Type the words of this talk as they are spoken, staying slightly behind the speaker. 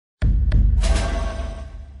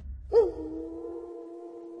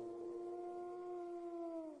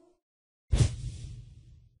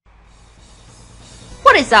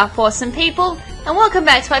is up, awesome people, and welcome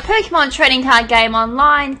back to my Pokemon trading card game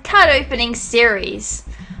online card opening series.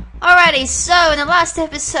 Alrighty, so in the last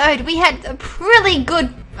episode we had a really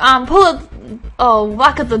good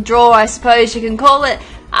luck of the draw, I suppose you can call it,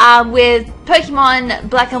 with Pokemon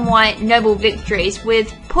Black and White Noble Victories.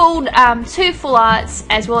 We've pulled 2 full arts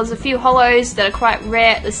as well as a few holos that are quite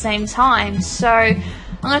rare at the same time. So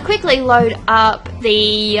I'm going to quickly load up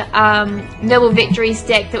the Noble Victories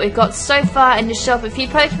deck that we've got so far and just show up a few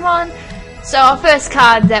Pokemon. So our first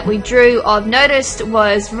card that we drew of noticed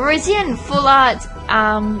was Virizion, full art,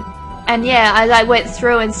 and yeah, as I went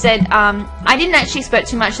through and said, I didn't actually expect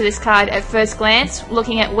too much of this card at first glance,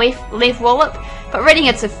 looking at Leaf Wallop, but reading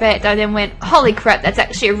its effect I then went, holy crap, that's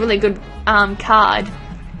actually a really good card,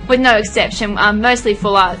 with no exception. Mostly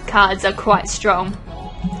full art cards are quite strong.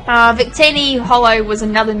 Victini Holo was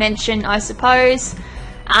another mention, I suppose.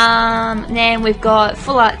 Then we've got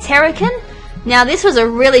full art Terrakin. Now this was a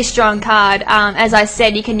really strong card. As I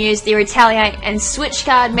said, you can use the Retaliate and Switch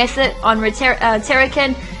card method on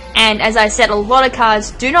Terrakin, and as I said, a lot of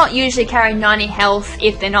cards do not usually carry 90 health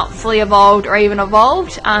if they're not fully evolved or even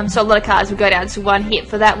evolved, so a lot of cards will go down to 1 hit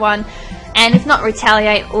for that one. And if not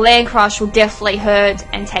Retaliate, Land Crush will definitely hurt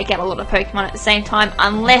and take out a lot of Pokemon at the same time,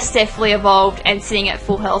 unless they're fully evolved and sitting at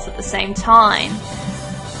full health at the same time.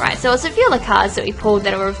 Right, so there's a few other cards that we pulled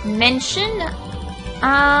that are of mention.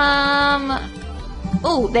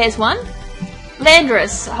 Oh, there's one.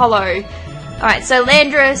 Landorus Holo. Alright, so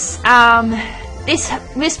Landorus, this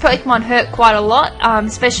Pokemon hurt quite a lot,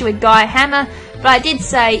 especially with Guy Hammer. But I did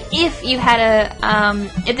say, if you had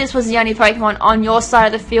if this was the only Pokemon on your side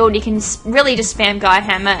of the field, you can really just spam Guy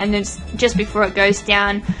Hammer, and then just before it goes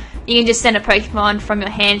down, you can just send a Pokemon from your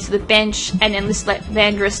hand to the bench, and then just let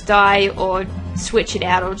Landorus die, or switch it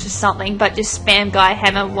out, or just something, but just spam Guy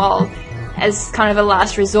Hammer as kind of a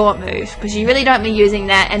last resort move, because you really don't be using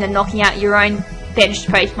that and then knocking out your own benched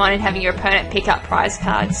Pokemon and having your opponent pick up prize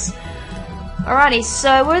cards. Alrighty,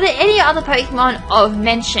 so were there any other Pokemon of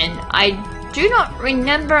mention? I do not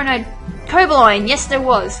remember. Cobalion, yes there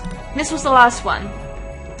was. This was the last one.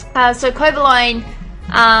 So Cobalion,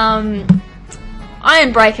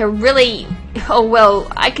 Iron Breaker, really, oh well,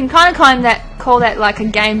 I can kind of call that like a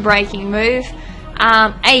game breaking move.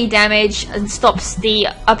 80 damage and stops the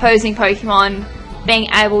opposing Pokemon being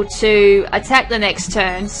able to attack the next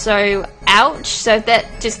turn, so ouch. So if that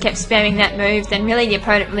just kept spamming that move, then really the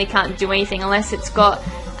opponent really can't do anything unless it's got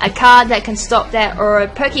a card that can stop that, or a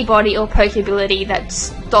Pokebody or Pokeability that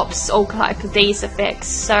stops all types of these effects.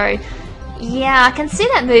 So yeah, I can see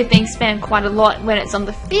that move being spammed quite a lot when it's on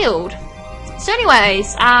the field. So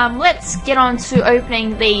anyways, let's get on to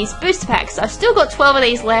opening these booster packs. I've still got 12 of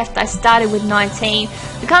these left. I started with 19.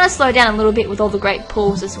 We kind of slowed down a little bit with all the great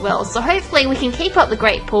pulls as well. So hopefully we can keep up the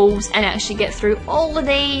great pulls and actually get through all of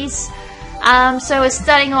these. So we're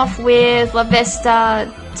starting off with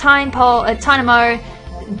Lavesta, Tynamo,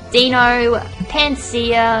 Dino,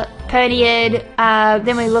 Pansear, Ponyard,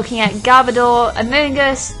 then we're looking at Garbodor,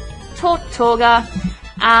 Amoonguss, Tortorga,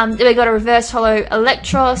 then we got a reverse holo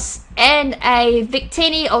Electros, and a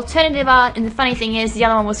Victini alternative art, and the funny thing is the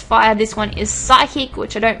other one was fire, this one is psychic,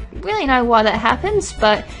 which I don't really know why that happens,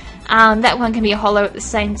 but that one can be a holo at the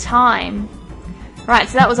same time. Right,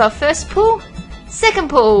 so that was our first pull. Second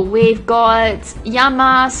pull, we've got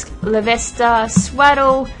Yamask, Lavesta,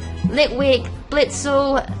 Swaddle, Litwick,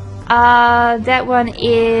 Blitzel, that one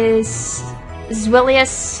is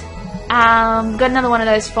Zwillius, got another one of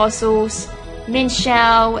those fossils,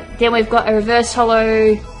 Minshao, then we've got a reverse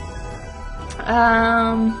holo,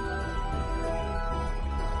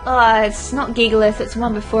 it's not Gigalith, it's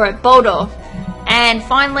one before it, Boldor, and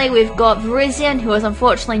finally we've got Virizion, who is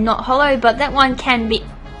unfortunately not holo, but that one can be,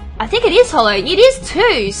 I think it is holo, it is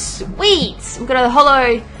too, sweet, we've got a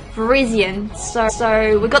holo Virizion,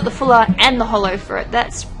 so we got the full art and the holo for it.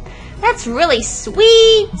 That's really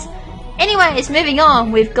sweet. Anyways, moving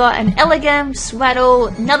on, we've got an Elegum, Swaddle,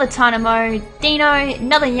 another Tynamo, Dino,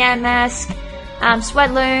 another Yamask,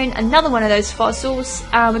 Swadloon, another one of those fossils.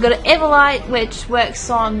 We've got an Everlight, which works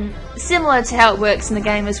on similar to how it works in the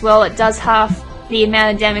game as well. It does half the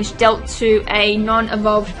amount of damage dealt to a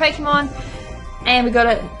non-evolved Pokemon, and we got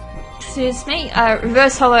a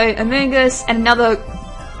reverse holo Amoonguss and another.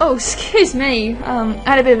 Oh, excuse me, I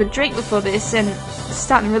had a bit of a drink before this and it's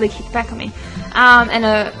starting to really kick back on me. And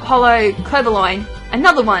a holo Cobalion,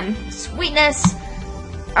 another one, sweetness.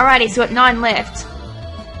 Alrighty, so we've got 9 left.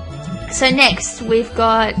 So next, we've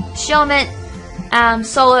got Shelmet,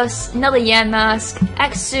 Solus, another Yamask,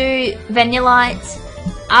 Axu, Vanillite,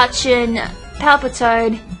 Archon,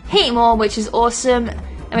 Palpitoad, Heatmore, which is awesome,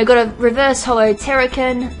 and we've got a reverse holo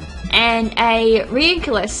Terrakin, and a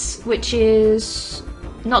Reunculus, which is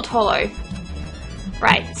not holo.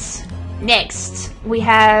 Right, next we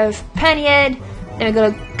have Perniad, then we've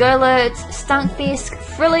got a Golurt, Stunkfisk,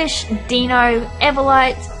 Frillish, Dino,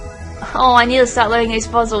 Everlight. Oh, I need to start learning these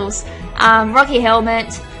puzzles. Rocky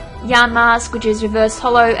Helmet, Yarnmask, which is reverse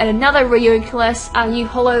holo, and another Reunculus. Are you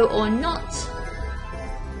holo or not?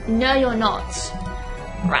 No, you're not.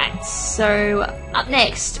 Right, so up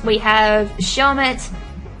next we have Shelmet,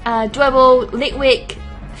 Dwebble, Litwick,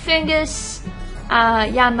 Fungus,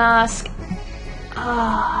 Yarnmask.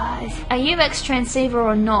 Are you X Transceiver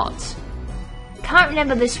or not? Can't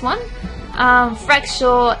remember this one.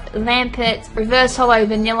 Fraxure, Lampet, Reverse Holo,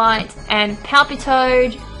 Vanillite, and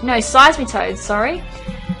Palpitoad. No, Seismitoad, sorry.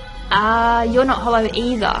 You're not holo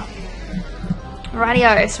either.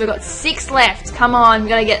 Rightio, so we've got 6 left. Come on, we've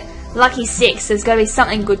got to get lucky 6. There's got to be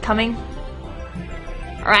something good coming.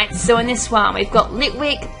 Alright, so in this one, we've got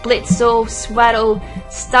Litwick, Blitzel, Swaddle,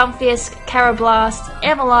 Stumpfisk, Carablast,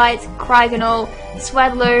 Everlight, Craiganol,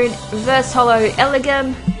 Swadloon, Reverse Holo,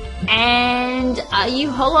 Elegum, and are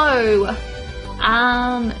you holo?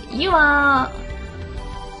 You are...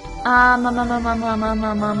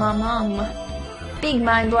 Big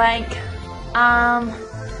mind blank.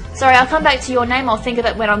 Sorry, I'll come back to your name. I'll think of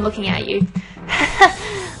it when I'm looking at you.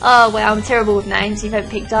 Oh wow, I'm terrible with names, you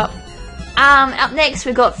haven't picked up. Up next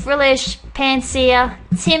we've got Frillish, Panseer,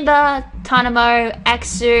 Timber, Tynamo,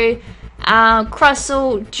 Axu,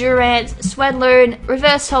 Crustle, Durant, Swadloon,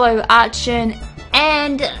 Reverse Holo Archon,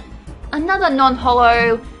 and another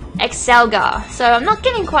non-holo Excelgar. So I'm not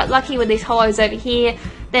getting quite lucky with these holos over here.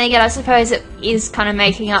 Then again, I suppose it is kind of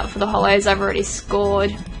making up for the holos I've already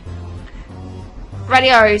scored.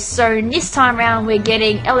 Radio, so this time round we're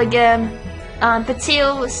getting Elegum,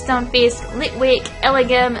 Patil, Stumpfisk, Litwick,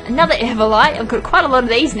 Elegum, another Everlight. I've got quite a lot of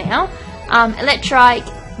these now. Electrike,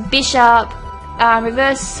 Bishop,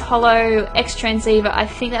 Reverse Holo, X Transceiver, I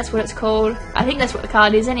think that's what it's called. I think that's what the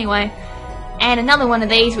card is anyway. And another one of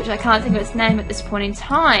these, which I can't think of its name at this point in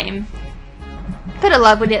time. Bit of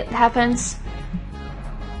luck when it happens.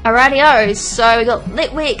 Alrighty-o, so we got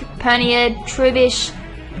Litwick, Perniad, Trubbish,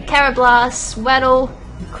 Carablast, Swaddle,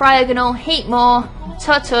 Cryogonal, Heatmore,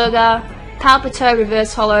 Tortuga, Palpito,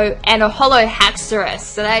 Reverse Holo, and a Holo Haxorus.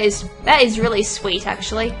 So that is really sweet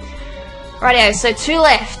actually. Rightio, so 2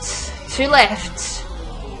 left. 2 left.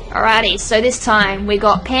 Alrighty, so this time we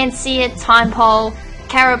got Panseer, Timepole,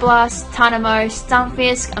 Carablast, Tynamo,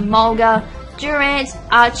 Stumpfisk, Emolga, Durant,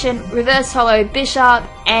 Archon, Reverse Holo, Bishop,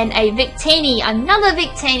 and a Victini. Another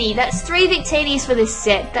Victini. That's 3 Victinis for this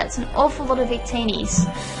set. That's an awful lot of Victinis.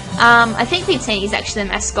 I think Victini is actually the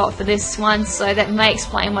mascot for this one, so that may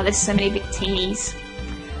explain why there's so many Victinis.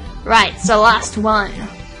 Right, so last one.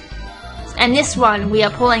 And this one, we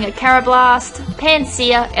are pulling a Carablast,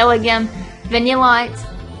 Panseer, Elegum, Vanillite,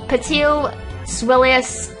 Patil,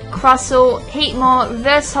 Swellius, Crustle, Heatmore,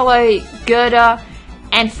 Reverse Holo, Girder,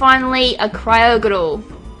 and finally a Cryogonal.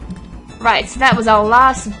 Right, so that was our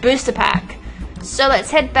last booster pack. So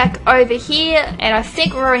let's head back over here, and I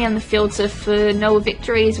think we're already on the filter for no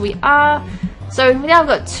victories. We are. So we've now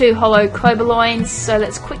got 2 holo Cobaloins, so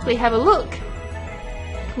let's quickly have a look.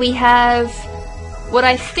 We have what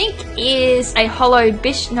I think is a holo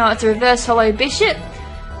Bishop. No, it's a Reverse Holo Bishop.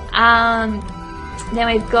 Then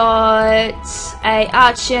we've got a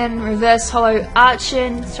Archon, Reverse Holo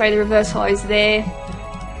Archon. Sorry, the Reverse Holo's there.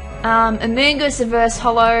 Amoonguss, Reverse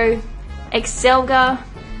Holo, Excelgar,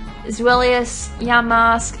 Zwellius,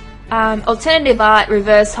 Yarnmask, Alternative Art,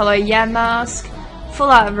 Reverse Holo Yarnmask,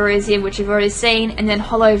 Full Art Virizion, which we've already seen, and then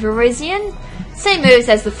Holo Virizion. Same moves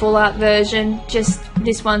as the Full Art version, just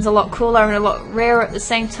this one's a lot cooler and a lot rarer at the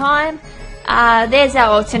same time. There's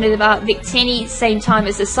our Alternative Art Victini, same time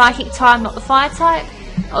as the Psychic type, not the Fire type.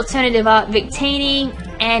 Alternative Art Victini,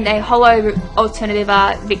 and a Holo Alternative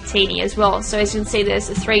Art Victini as well. So as you can see, there's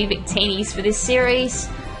the 3 Victinis for this series.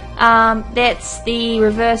 That's the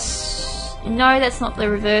reverse... No, that's not the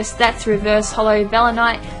reverse. That's Reverse Holo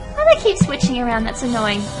Velenite. Oh, they keep switching around. That's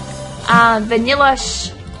annoying.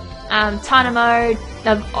 Vanillush, Tynamo,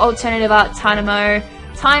 Alternative Art Tynamo,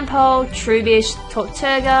 Timepole, Trubbish,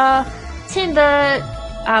 Tortuga, Timber,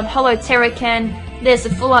 Holo Terrakin. There's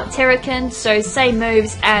the Full Art Terrakin, so same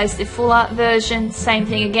moves as the Full Art version. Same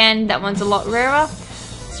thing again, that one's a lot rarer.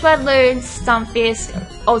 Swadloon, Stumpfisk,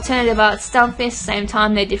 Alternative Art Stumpfisk, same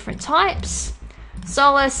time, they're different types.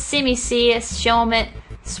 Solus, Simiseus, Shelmet,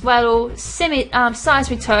 Swaddle,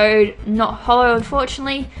 Seismitoad, not holo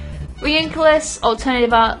unfortunately. Reunculus,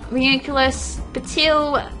 Alternative Art Reunculus,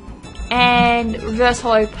 Patil, and Reverse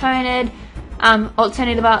Holo Poniard,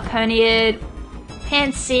 Alternative Art Poniard,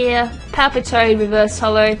 Panseer, Palpitoad, Reverse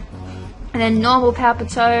Holo, And then normal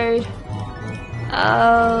Palpitoad.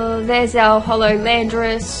 There's our Holo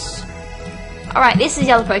Landorus. Alright, this is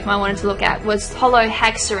the other Pokemon I wanted to look at, was Holo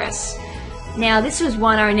Haxorus. Now, this was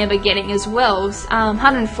one I remember getting as well.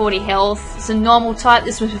 140 health. It's a normal type.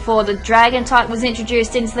 This was before the Dragon type was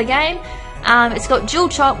introduced into the game. It's got Dual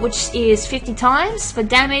Chop, which is 50 times for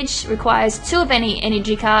damage. Requires 2 of any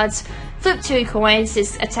energy cards. Flip 2 coins.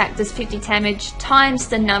 This attack does 50 damage times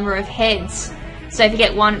the number of heads. So if you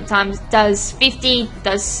get 1 times does 50,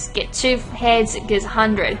 does get 2 heads, it gives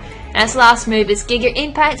 100. And its last move is Giga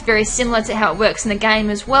Impact, very similar to how it works in the game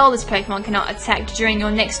as well. This Pokemon cannot attack during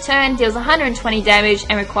your next turn, deals 120 damage,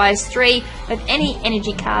 and requires 3 of any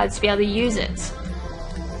energy cards to be able to use it.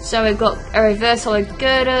 So we've got a Reverse Holo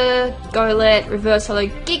Gerda, Golett, Reverse Holo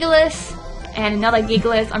Gigalith, and another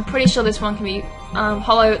Gigalith. I'm pretty sure this one can be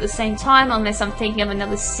Holo at the same time, unless I'm thinking of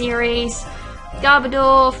another series.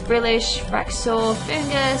 Garbodor, Frillish, Fraxor,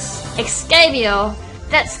 Fungus, Excavia.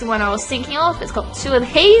 That's the one I was thinking of. It's got 2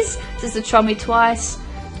 of these. This is a Trolley twice.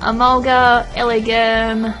 Emolga,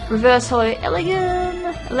 Elegum, Reverse Holo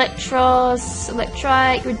Elegum, Electros,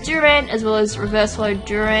 Electrike, Redurant, as well as Reverse Holo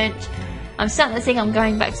Durant. I'm starting to think I'm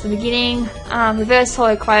going back to the beginning. Reverse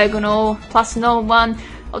Holo Cryogonal, plus another one.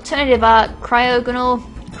 Alternative Art, Cryogonal,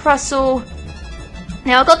 Crustle.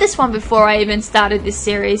 Now, I got this one before I even started this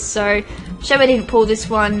series, so I'm sure I didn't pull this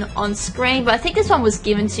one on screen, but I think this one was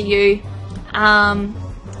given to you.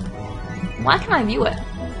 Why can't I view it?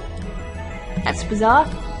 That's bizarre.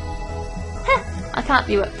 I can't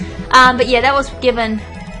view it. But yeah, that was given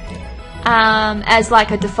as like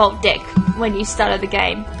a default deck when you started the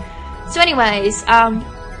game. So anyways,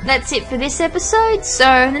 that's it for this episode.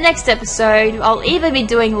 So in the next episode, I'll either be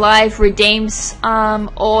doing live redeems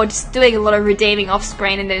or just doing a lot of redeeming off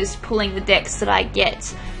screen and then just pulling the decks that I get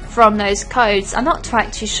from those codes. I'm not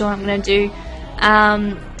quite too sure what I'm going to do.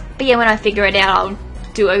 But yeah, when I figure it out, I'll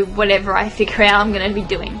do whatever I figure out I'm going to be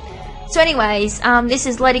doing. So anyways, this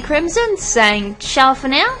is Lady KrimZen saying ciao for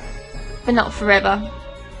now, but not forever.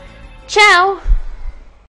 Ciao!